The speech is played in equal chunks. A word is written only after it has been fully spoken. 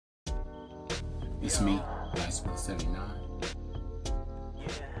It's me, LIFESPILLER79.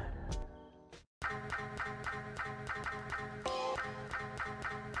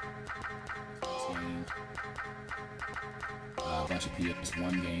 A bunch of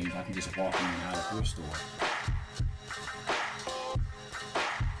PS1 games. I can just walk in and out of your store.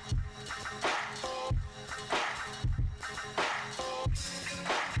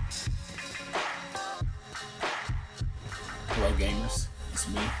 Hello gamers, it's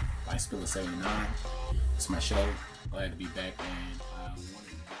me, LIFESPILLER79. It's my show. Glad to be back, and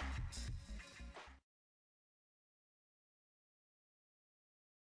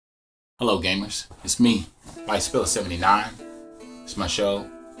hello gamers, it's me, LIFESPILLER79. It's my show.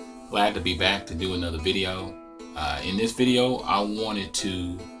 Glad to be back to do another video. In this video, I wanted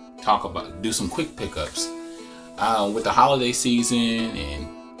to do some quick pickups with the holiday season and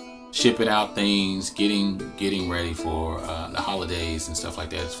shipping out things, getting ready for the holidays and stuff like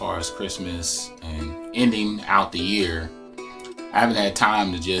that. As far as Christmas and ending out the year, I haven't had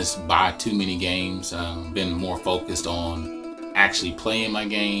time to just buy too many games. Been more focused on actually playing my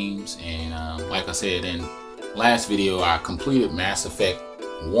games, and like I said in last video, I completed Mass Effect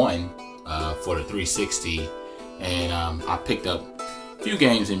 1 for the 360, and I picked up a few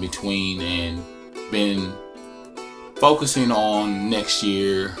games in between and been focusing on next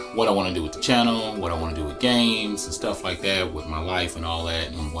year, what I want to do with the channel, what I want to do with games and stuff like that, with my life and all that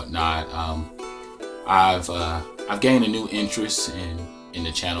and whatnot. I've gained a new interest in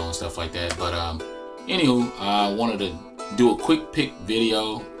the channel and stuff like that. But anywho, I wanted to do a quick pick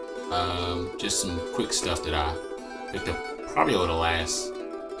video, just some quick stuff that I picked up probably over the last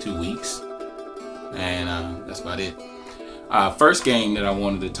 2 weeks, and that's about it. First game that I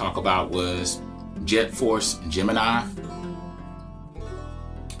wanted to talk about was Jet Force Gemini.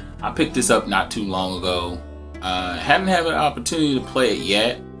 I picked this up not too long ago. Haven't had an opportunity to play it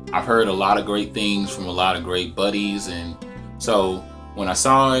yet. I've heard a lot of great things from a lot of great buddies, and so when I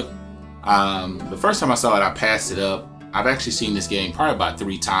saw it, the first time I saw it, I passed it up. I've actually seen this game probably about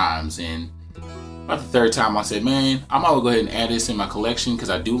 3 times, and about the 3rd time I said, man, I might as well go ahead and add this in my collection, because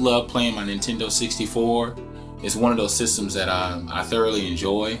I do love playing my Nintendo 64. It's one of those systems that I thoroughly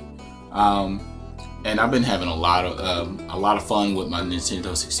enjoy. And I've been having a lot of fun with my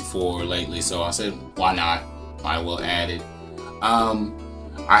Nintendo 64 lately, so I said, why not? Might as well add it.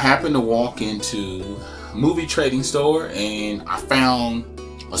 I happened to walk into a movie trading store, and I found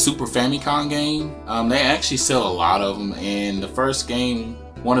a Super Famicom game. They actually sell a lot of them, and the first game,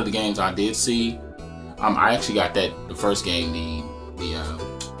 one of the games I did see, I actually got the first game,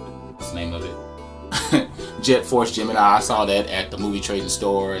 what's the name of it? Jet Force Gemini. I saw that at the movie trading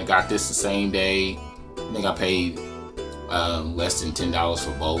store and got this the same day. I think I paid less than $10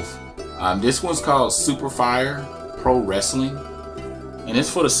 for both. This one's called Super Fire Pro Wrestling, and it's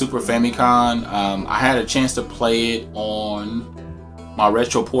for the Super Famicom. I had a chance to play it on my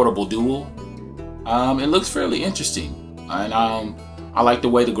Retro Portable Dual. It looks fairly interesting, and I like the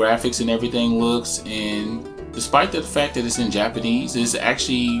way the graphics and everything looks, and despite the fact that it's in Japanese, it's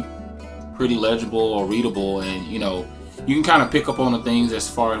actually pretty legible or readable, and you know, you can kind of pick up on the things as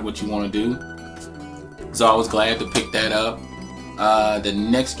far as what you want to do. So I was glad to pick that up. The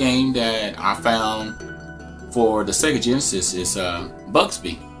next game that I found for the Sega Genesis is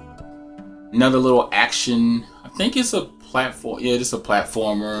Bugsby. Another little action. I think it's a platform. Yeah, it's a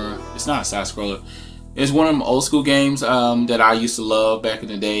platformer. It's not a side scroller. It's one of them old school games that I used to love back in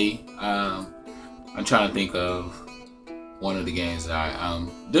the day. I'm trying to think of one of the games that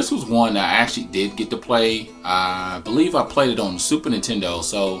this was one that I actually did get to play. I believe I played it on the Super Nintendo,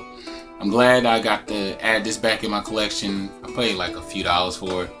 so I'm glad I got to add this back in my collection. I paid like a few dollars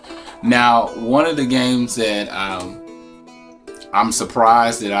for it. Now, one of the games that I'm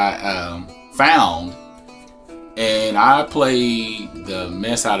surprised that I found, and I played the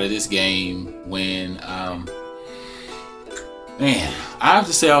mess out of this game when, man, I have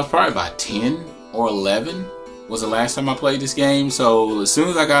to say I was probably about 10 or 11 was the last time I played this game. So as soon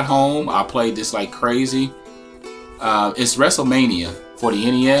as I got home, I played this like crazy. It's WrestleMania for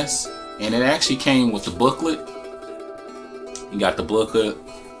the NES, and it actually came with the booklet. You got the booklet,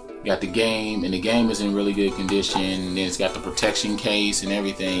 you got the game, and the game is in really good condition. And then it's got the protection case and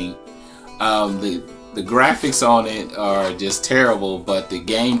everything. The graphics on it are just terrible, but the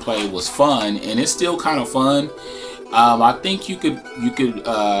gameplay was fun, and it's still kind of fun. I think you could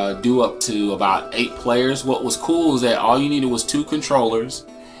do up to about 8 players. What was cool is that all you needed was 2 controllers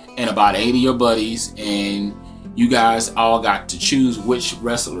and about 8 of your buddies, and you guys all got to choose which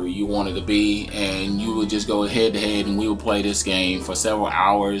wrestler you wanted to be, and you would just go head to head, and we would play this game for several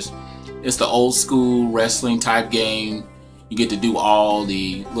hours. It's the old school wrestling type game. you get to do all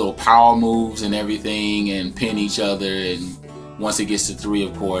the little power moves and everything and pin each other. And once it gets to 3,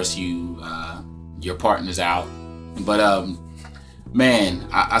 of course, your partner's out. But man,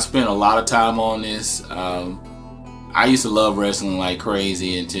 I spent a lot of time on this. I used to love wrestling like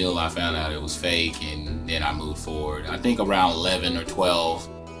crazy until I found out it was fake, and then I moved forward. I think around 11 or 12.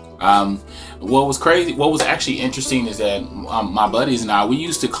 What was actually interesting is that my buddies and I, we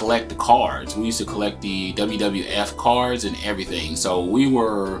used to collect the cards. We used to collect the WWF cards and everything. So we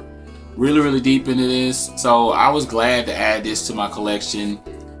were really deep into this. So I was glad to add this to my collection.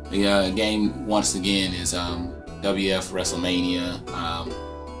 The game, once again, is WF WrestleMania.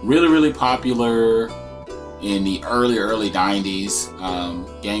 Really popular in the early 90s.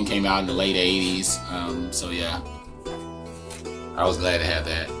 Game came out in the late 80s. So yeah, I was glad to have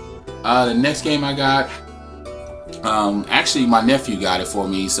that. The next game I got, actually my nephew got it for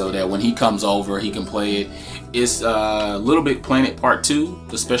me so that when he comes over he can play it. It's Little Big Planet Part 2,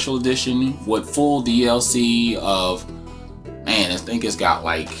 the special edition with full DLC of, man, I think it's got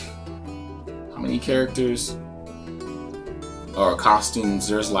like, how many characters or costumes?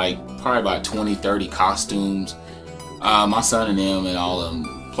 There's like probably about 20-30 costumes. My son and them and all of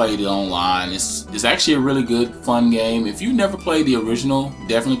them played it online. It's actually a really good, fun game. If you never played the original,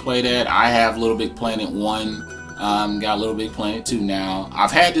 definitely play that. I have Little Big Planet 1, got Little Big Planet 2 now. I've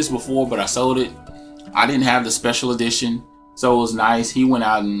had this before, but I sold it. I didn't have the special edition, so it was nice. He went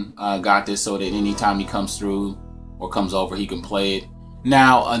out and got this so that anytime he comes through or comes over, he can play it.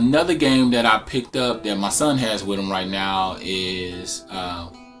 Now, another game that I picked up that my son has with him right now is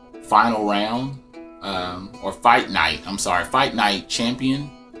Final Round, or Fight Night. I'm sorry, Fight Night Champion.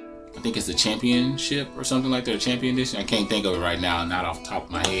 I think it's the championship or something like that, a champion edition. I can't think of it right now, not off the top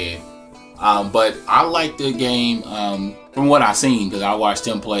of my head. But I like the game from what I've seen, because I watched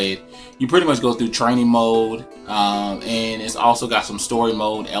him play it. You pretty much go through training mode, and it's also got some story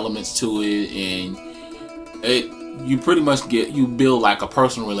mode elements to it, and you pretty much build like a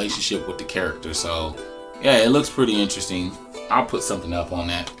personal relationship with the character. So yeah, it looks pretty interesting. I'll put something up on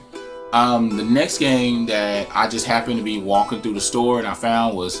that. The next game that I just happened to be walking through the store and I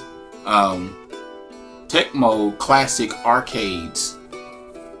found was Tecmo Classic Arcades.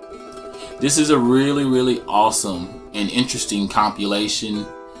 This is a really awesome and interesting compilation.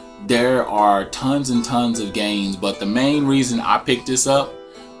 There are tons and tons of games, but the main reason I picked this up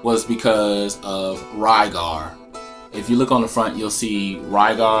was because of Rygar. If you look on the front, you'll see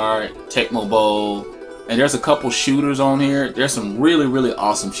Rygar, Tecmo Bowl, and there's a couple shooters on here. There's some really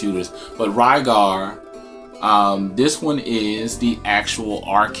awesome shooters, but Rygar, this one is the actual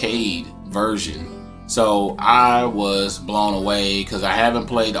arcade version. So I was blown away because I haven't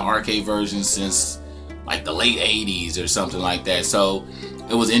played the arcade version since like the late 80s or something like that. So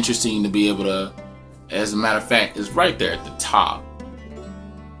it was interesting to be able to, as a matter of fact, it's right there at the top.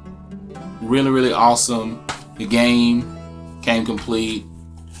 Really awesome. The game came complete,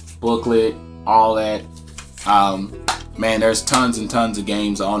 booklet, all that. Man, there's tons and tons of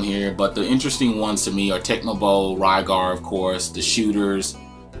games on here, but the interesting ones to me are Tecmo Bowl, Rygar, of course, the shooters,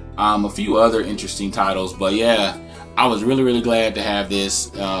 a few other interesting titles. But yeah, I was really glad to have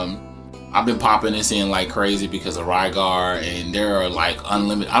this. I've been popping this in like crazy because of Rygar, and there are like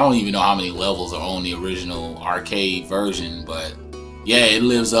unlimited, I don't even know how many levels are on the original arcade version, but yeah, it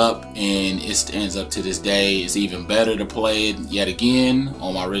lives up and it stands up to this day. It's even better to play it yet again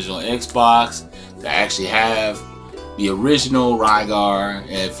on my original Xbox, to actually have the original Rygar.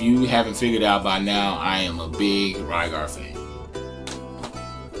 If you haven't figured out by now, I am a big Rygar fan.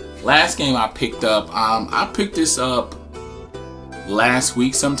 Last game I picked up, I picked this up last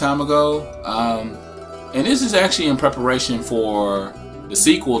week some time ago, and this is actually in preparation for the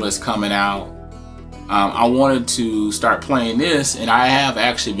sequel that's coming out. I wanted to start playing this, and I have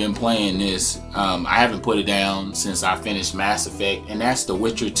actually been playing this. I haven't put it down since I finished Mass Effect, and that's The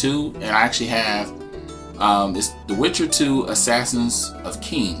Witcher 2. And I actually have it's The Witcher 2 Assassins of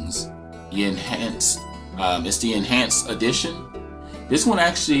Kings. It's the enhanced edition. This one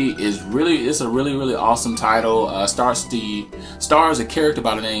actually is a really awesome title. Stars a character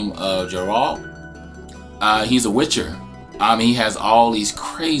by the name of Geralt. He's a Witcher. He has all these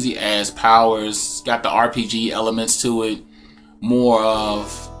crazy ass powers. Got the RPG elements to it. More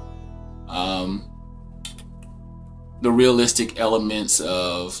of the realistic elements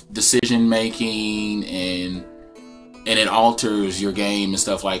of decision making, and it alters your game and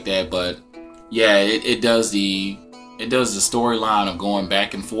stuff like that. But yeah, it does the storyline of going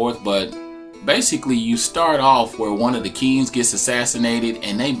back and forth. But basically, you start off where one of the kings gets assassinated,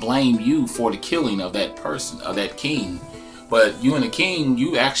 and they blame you for the killing of that person, of that king. But you and the king,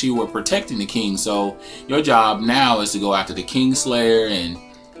 you actually were protecting the king. So your job now is to go after the Kingslayer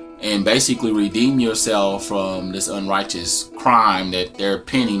and basically redeem yourself from this unrighteous crime that they're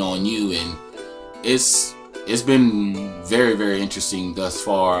pinning on you. And it's been very, very interesting thus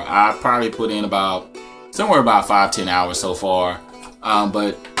far. I probably put in somewhere about 5-10 hours so far.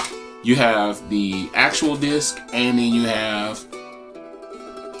 But you have the actual disc, and then you have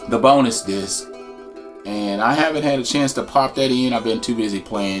the bonus disc. And I haven't had a chance to pop that in. I've been too busy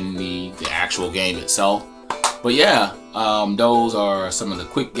playing the actual game itself. But yeah, those are some of the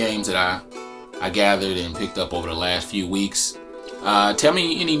quick games that I gathered and picked up over the last few weeks. Tell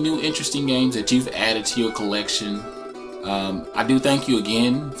me any new interesting games that you've added to your collection. I do thank you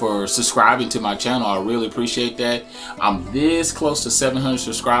again for subscribing to my channel. I really appreciate that. I'm this close to 700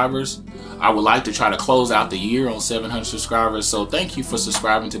 subscribers. I would like to try to close out the year on 700 subscribers. So thank you for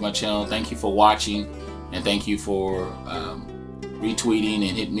subscribing to my channel. Thank you for watching. And thank you for retweeting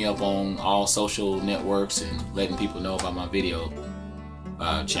and hitting me up on all social networks and letting people know about my video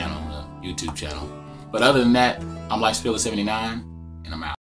channel, YouTube channel. But other than that, I'm LIFESPILLER79, and I'm out.